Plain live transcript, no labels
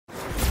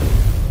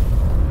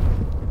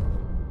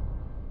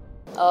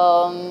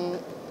Um,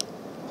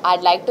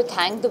 I'd like to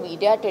thank the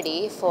media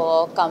today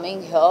for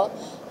coming here.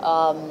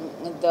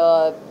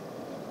 The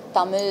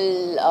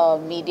Tamil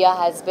media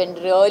has been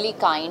really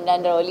kind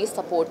and really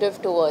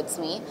supportive towards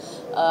me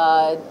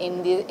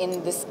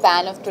in the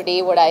span of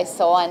today what I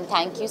saw, and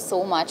thank you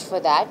so much for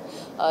that.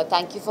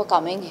 Thank you for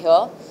coming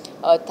here.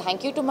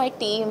 Thank you to my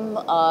team,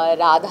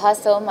 Radha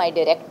sir, my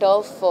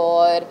director,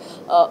 for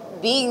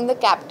being the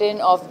captain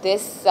of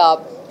this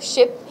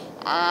ship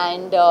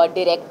and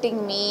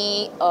directing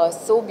me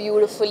so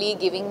beautifully,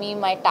 giving me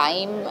my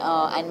time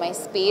and my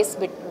space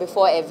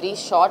before every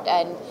shot,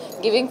 and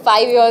giving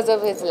 5 years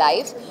of his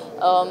life.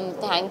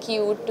 Thank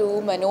you to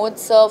Manoj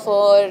sir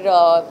for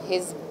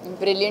his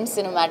brilliant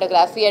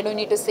cinematography. I don't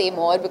need to say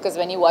more because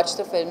when you watch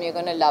the film, you're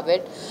going to love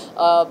it.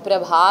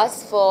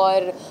 Prabhas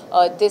for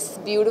this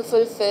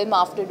beautiful film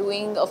after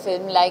doing a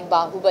film like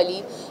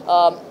Bahubali,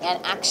 an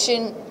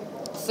action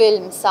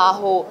film,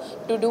 Saho,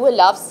 to do a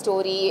love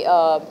story.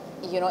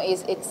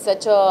 It's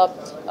such a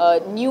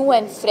new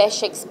and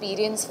fresh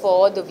experience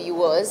for the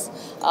viewers.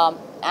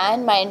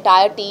 And my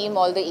entire team,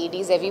 all the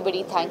ADs,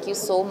 everybody, thank you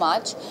so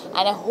much.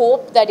 And I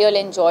hope that you'll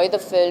enjoy the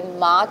film.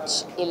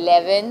 March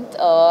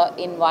 11th,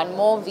 in one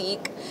more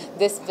week,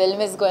 this film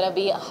is gonna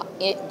be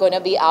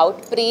out.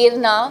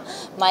 Prerna,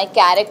 my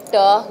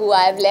character, who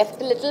I've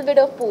left a little bit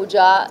of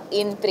Pooja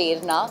in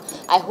Prerna.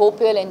 I hope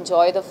you'll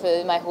enjoy the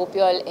film. I hope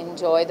you'll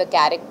enjoy the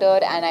character,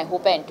 and I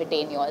hope I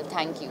entertain you all.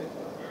 Thank you.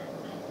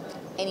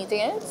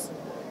 Anything else?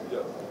 Yeah.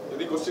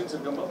 Any questions,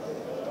 Irkama?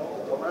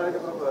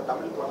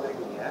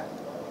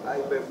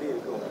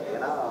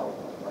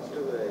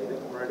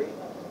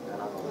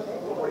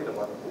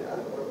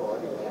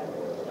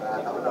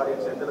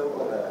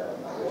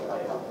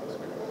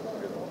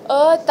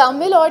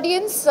 Tamil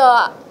audience,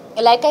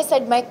 like I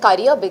said, my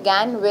career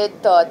began with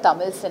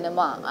Tamil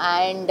cinema,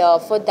 and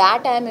for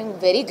that I am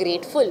very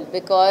grateful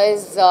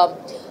because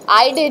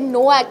I didn't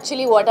know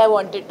actually what I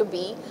wanted to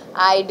be.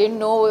 I didn't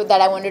know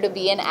that I wanted to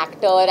be an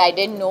actor. I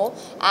didn't know,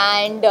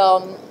 and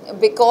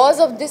because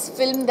of this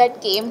film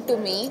that came to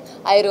me,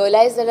 I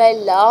realized that I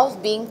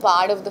love being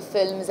part of the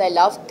films. I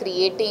love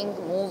creating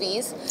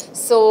movies.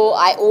 So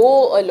I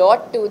owe a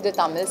lot to the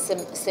Tamil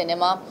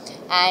cinema,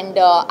 and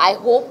I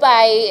hope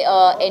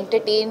I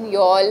entertain you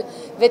all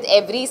with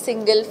every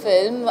single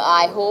film.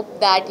 I hope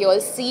that you all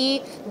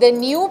see the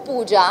new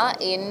Pooja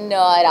in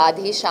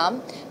Radhe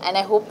Shyam, and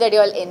I hope that you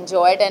all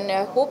enjoy it, and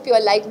I hope you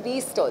all like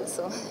Beast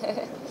also.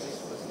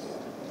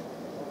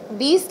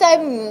 Beast,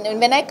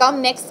 when I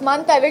come next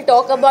month, I will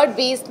talk about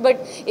Beast. But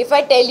if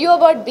I tell you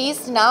about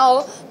Beast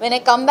now, when I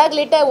come back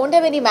later, I won't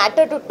have any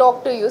matter to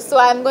talk to you. So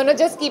I'm going to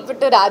just keep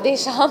it to Radhe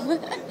Shyam.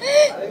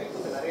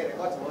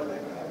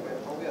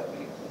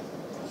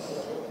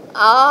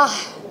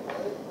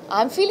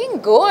 I'm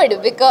feeling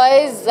good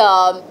because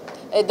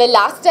the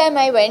last time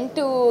I went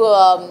to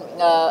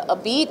a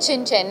beach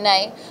in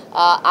Chennai,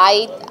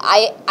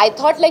 I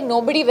thought like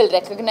nobody will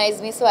recognize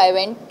me, so I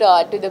went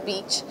to the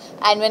beach.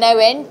 And when I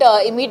went,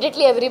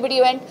 immediately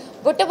everybody went,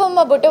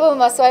 Buttabamma,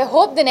 Buttabamma. So I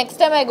hope the next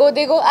time I go,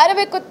 they go,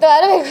 Arave Kuthu,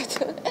 Arave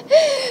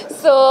Kuthu.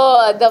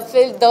 So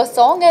the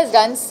song has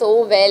done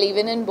so well,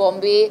 even in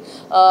Bombay,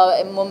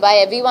 in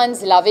Mumbai,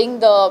 everyone's loving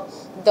the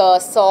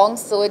song,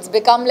 so it's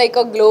become like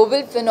a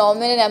global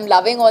phenomenon. I'm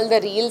loving all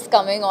the reels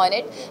coming on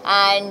it,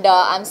 and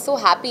I'm so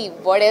happy.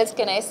 What else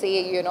can I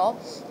say? You know,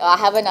 I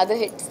have another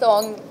hit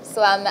song,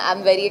 so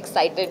I'm very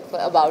excited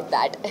about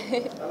that.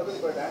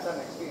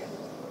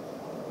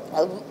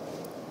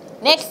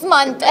 Next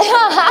month,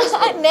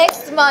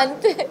 next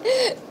month.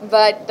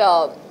 But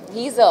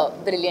he's a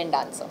brilliant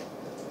dancer.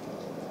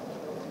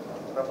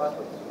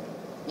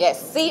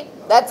 Yes, see,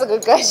 that's a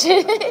good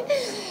question.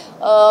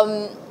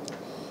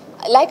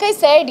 Like I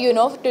said, you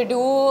know, to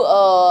do,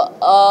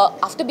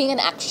 after being an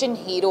action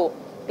hero,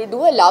 to do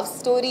a love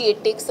story,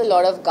 it takes a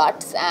lot of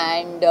guts,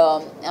 and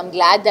I'm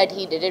glad that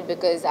he did it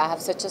because I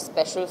have such a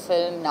special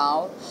film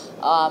now,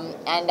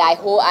 and I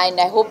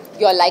hope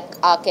you're like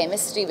our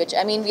chemistry, which,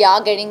 I mean, we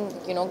are getting,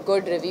 you know,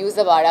 good reviews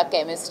about our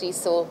chemistry,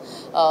 so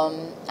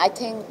I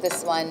think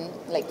this one,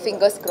 like,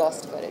 fingers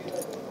crossed for it.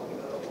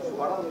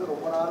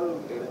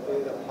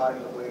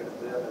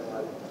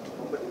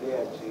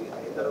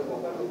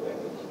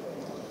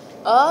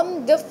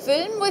 The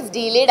film was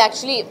delayed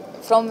actually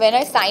from when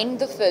I signed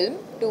the film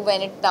to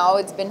when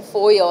it's been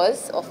 4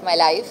 years of my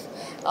life.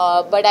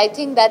 But I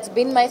think that's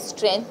been my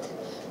strength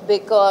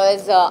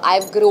because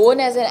I've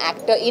grown as an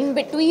actor. In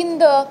between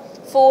the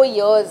 4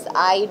 years,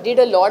 I did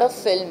a lot of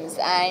films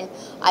and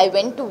I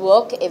went to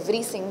work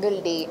every single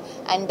day.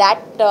 And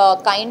that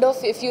kind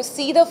of, if you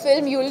see the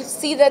film, you will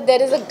see that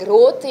there is a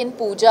growth in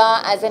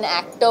Pooja as an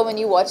actor when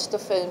you watch the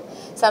film.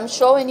 So I'm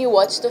sure when you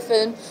watch the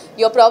film,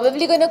 you're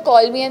probably going to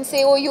call me and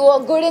say, oh, you were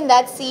good in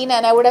that scene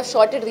and I would have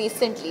shot it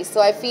recently.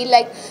 So I feel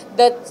like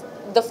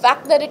the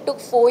fact that it took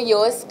 4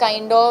 years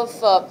kind of,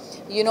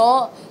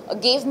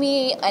 gave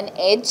me an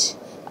edge.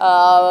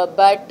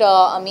 but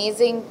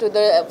amazing to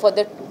for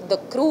the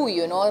crew,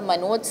 you know,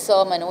 Manoj sir,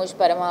 Manoj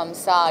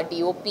Paramahamsa,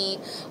 DOP,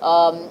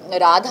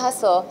 Radha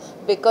sir,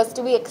 because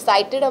to be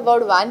excited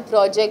about one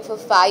project for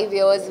 5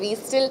 years, we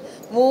still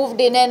moved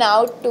in and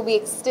out to be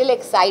still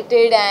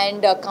excited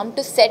and come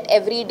to set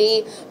every day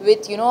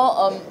with, you know,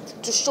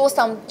 to show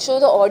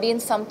the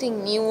audience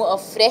something new, a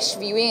fresh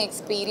viewing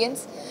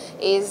experience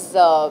is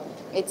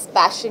it's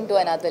passion to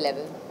another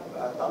level.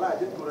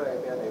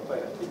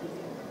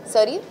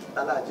 Sorry?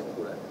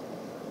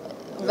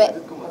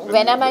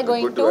 When am I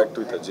going to?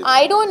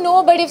 I don't know,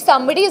 but if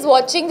somebody is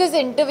watching this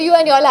interview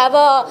and you all have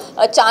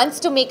a chance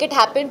to make it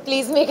happen,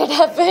 please make it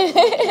happen.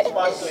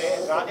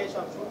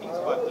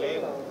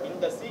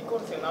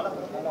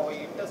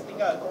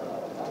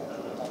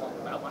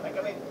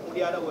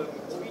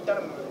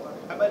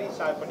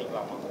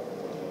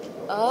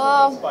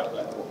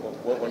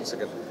 One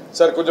second.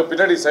 Sir, கொஞ்சம்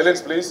பின்னாடி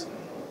silence please.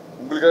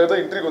 உங்களுக்காக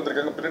தான் interview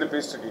வந்திருக்காங்க, பின்னாடி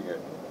பேசிட்டு இருக்கீங்க.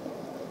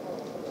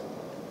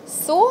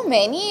 So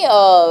many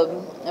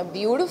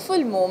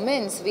beautiful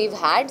moments. We've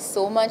had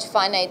so much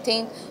fun. I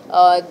think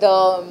the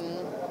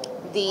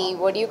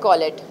what do you call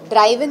it?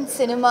 Drive-in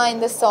cinema in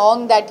the song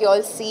that you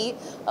all see.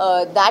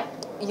 That,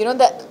 you know,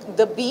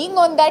 the being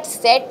on that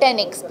set and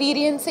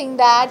experiencing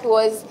that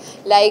was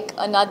like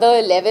another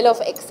level of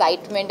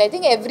excitement. I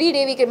think every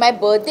day my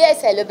birthday I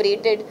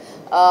celebrated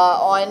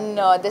on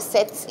the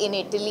sets in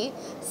Italy.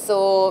 So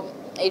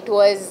it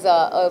was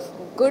a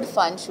good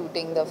fun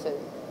shooting the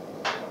film.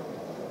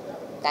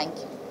 Thank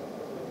you.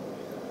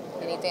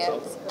 Anything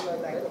else?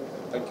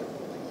 Thank you.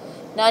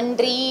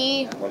 Nandri.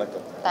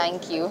 Vanakkam.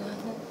 Thank you.